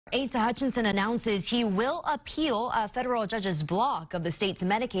Asa Hutchinson announces he will appeal a federal judge's block of the state's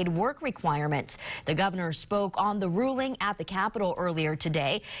Medicaid work requirements. The governor spoke on the ruling at the Capitol earlier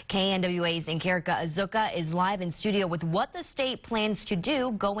today. KNWA's Inkerika Azuka is live in studio with what the state plans to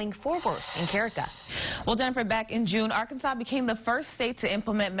do going forward. Inkerika. Well, Jennifer, back in June, Arkansas became the first state to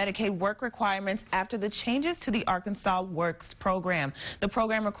implement Medicaid work requirements after the changes to the Arkansas Works program. The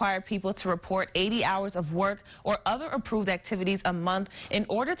program required people to report 80 hours of work or other approved activities a month in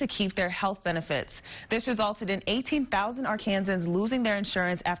order to keep their health benefits. This resulted in 18,000 Arkansans losing their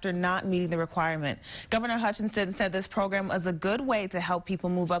insurance after not meeting the requirement. Governor Hutchinson said this program was a good way to help people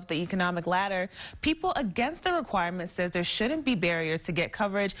move up the economic ladder. People against the requirement says there shouldn't be barriers to get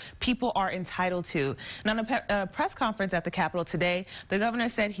coverage people are entitled to. And on a press conference at the Capitol today, the governor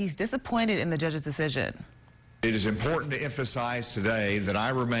said he's disappointed in the judge's decision. It is important to emphasize today that I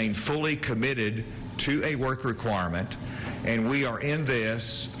remain fully committed to a work requirement, and we are in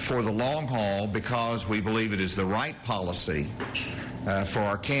this for the long haul because we believe it is the right policy for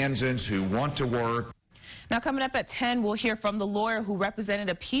Arkansans who want to work. Now, coming up at 10, we'll hear from the lawyer who represented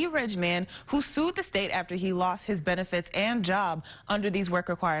a Pea Ridge man who sued the state after he lost his benefits and job under these work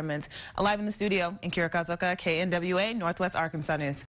requirements. Live in the studio, Inkerika Azuka, KNWA, Northwest Arkansas News.